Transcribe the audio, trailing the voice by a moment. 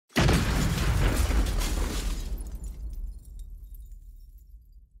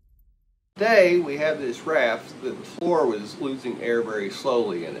Today we have this raft that the floor was losing air very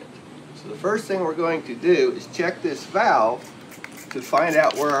slowly in it. So the first thing we're going to do is check this valve to find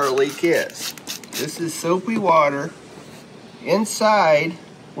out where our leak is. This is soapy water. Inside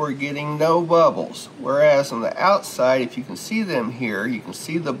we're getting no bubbles, whereas on the outside, if you can see them here, you can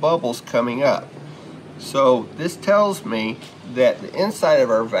see the bubbles coming up. So this tells me that the inside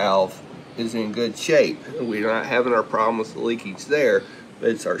of our valve is in good shape. We're not having our problem with the leakage there, but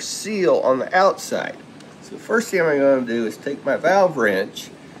it's our seal on the outside. So the first thing I'm going to do is take my valve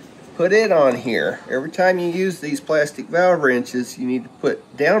wrench, put it on here. Every time you use these plastic valve wrenches, you need to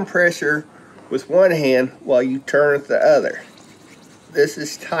put down pressure with one hand while you turn with the other. This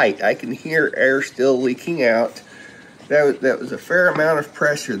is tight. I can hear air still leaking out. That was a fair amount of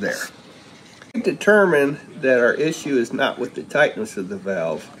pressure there. We determined that our issue is not with the tightness of the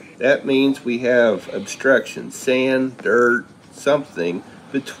valve. That means we have obstruction, sand, dirt, something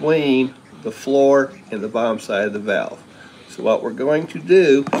between the floor and the bottom side of the valve. So what we're going to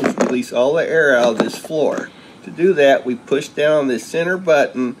do is release all the air out of this floor. To do that, we push down this center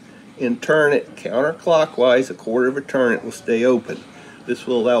button and turn it counterclockwise. A quarter of a turn, it will stay open. This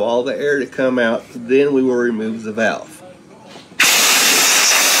will allow all the air to come out. Then we will remove the valve.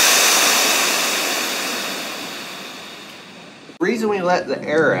 The reason we let the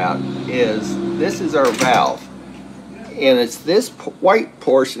air out is this is our valve. And it's this white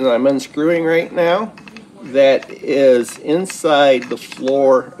portion that I'm unscrewing right now that is inside the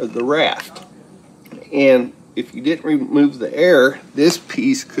floor of the raft. And if you didn't remove the air, this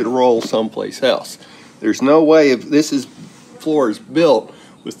piece could roll someplace else. There's no way, if this floor is built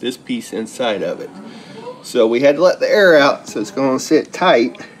with this piece inside of it. So we had to let the air out, so it's going to sit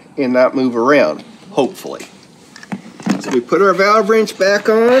tight and not move around, hopefully. So we put our valve wrench back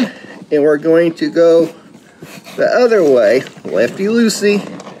on, and we're going to go the other way, lefty-loosey,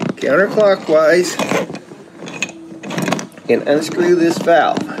 counterclockwise, and unscrew this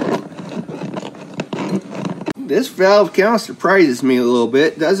valve. This valve kind of surprises me a little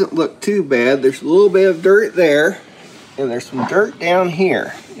bit. Doesn't look too bad. There's a little bit of dirt there, and there's some dirt down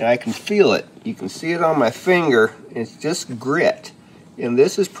here, and I can feel it. You can see it on my finger. It's just grit, and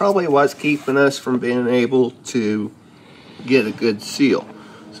this is probably what's keeping us from being able to get a good seal.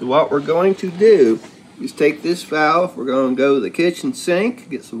 So what we're going to do is take this valve, we're going to go to the kitchen sink,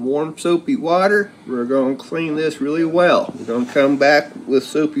 get some warm soapy water. We're going to clean this really well. We're going to come back with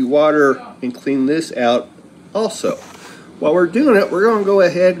soapy water and clean this out also. While we're doing it, we're going to go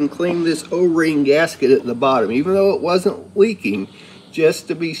ahead and clean this O-ring gasket at the bottom. Even though it wasn't leaking, just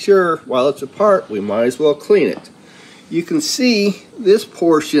to be sure, while it's apart, we might as well clean it. You can see this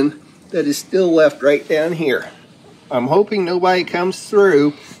portion that is still left right down here. I'm hoping nobody comes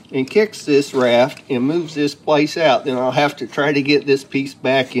through and kicks this raft and moves this place out. Then I'll have to try to get this piece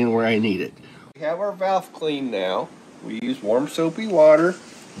back in where I need it. We have our valve clean now. We use warm soapy water.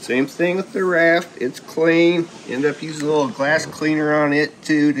 Same thing with the raft. It's clean. End up using a little glass cleaner on it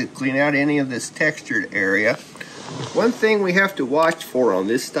too to clean out any of this textured area. One thing we have to watch for on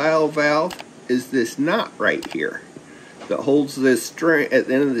this style valve is this knot right here that holds this string at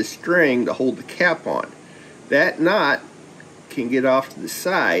the end of the string to hold the cap on. That knot can get off to the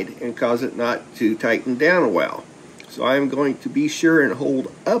side and cause it not to tighten down well. So I'm going to be sure and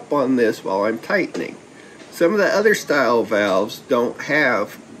hold up on this while I'm tightening. Some of the other style valves don't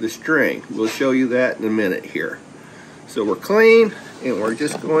have the string. We'll show you that in a minute here. So we're clean, and we're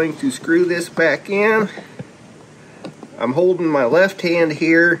just going to screw this back in. I'm holding my left hand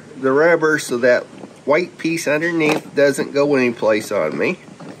here, the rubber, so that white piece underneath doesn't go anyplace on me.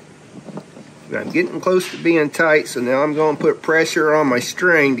 And I'm getting close to being tight, so now I'm going to put pressure on my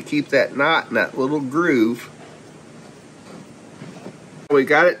string to keep that knot in that little groove. We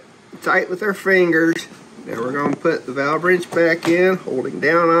got it tight with our fingers. Now we're going to put the valve wrench back in, holding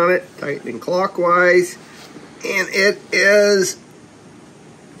down on it, tightening clockwise, and it is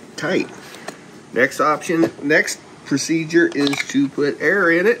tight. Next procedure is to put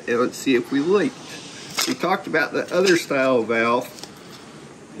air in it, and let's see if we leak. We talked about the other style valve.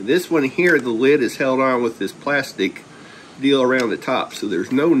 This one here, the lid is held on with this plastic deal around the top, so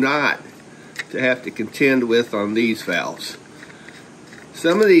there's no knot to have to contend with on these valves.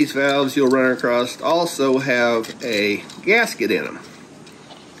 Some of these valves you'll run across also have a gasket in them.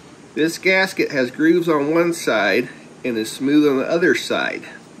 This gasket has grooves on one side and is smooth on the other side.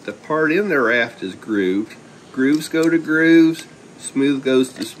 The part in the raft is grooved. Grooves go to grooves, smooth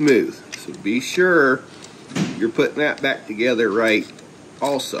goes to smooth. So be sure you're putting that back together right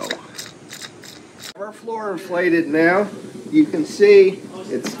also. Our floor inflated now. You can see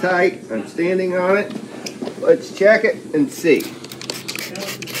it's tight. I'm standing on it. Let's check it and see.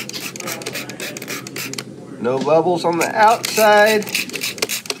 No bubbles on the outside.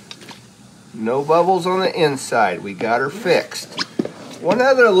 No bubbles on the inside. We got her fixed. One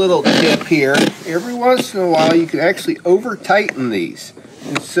other little tip here. Every once in a while you can actually over tighten these.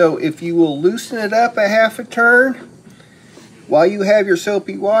 And so if you will loosen it up a half a turn while you have your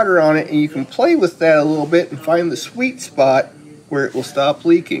soapy water on it, and you can play with that a little bit and find the sweet spot where it will stop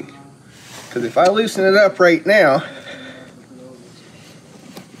leaking. Because if I loosen it up right now,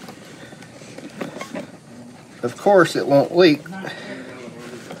 of course it won't leak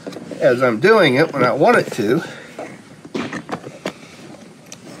as I'm doing it when I want it to.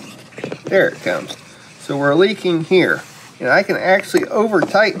 There it comes. So we're leaking here. And I can actually over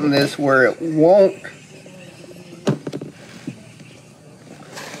tighten this where it won't.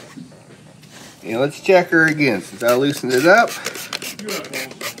 And let's check her again since I loosened it up.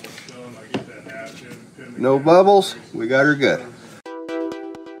 No bubbles. We got her good.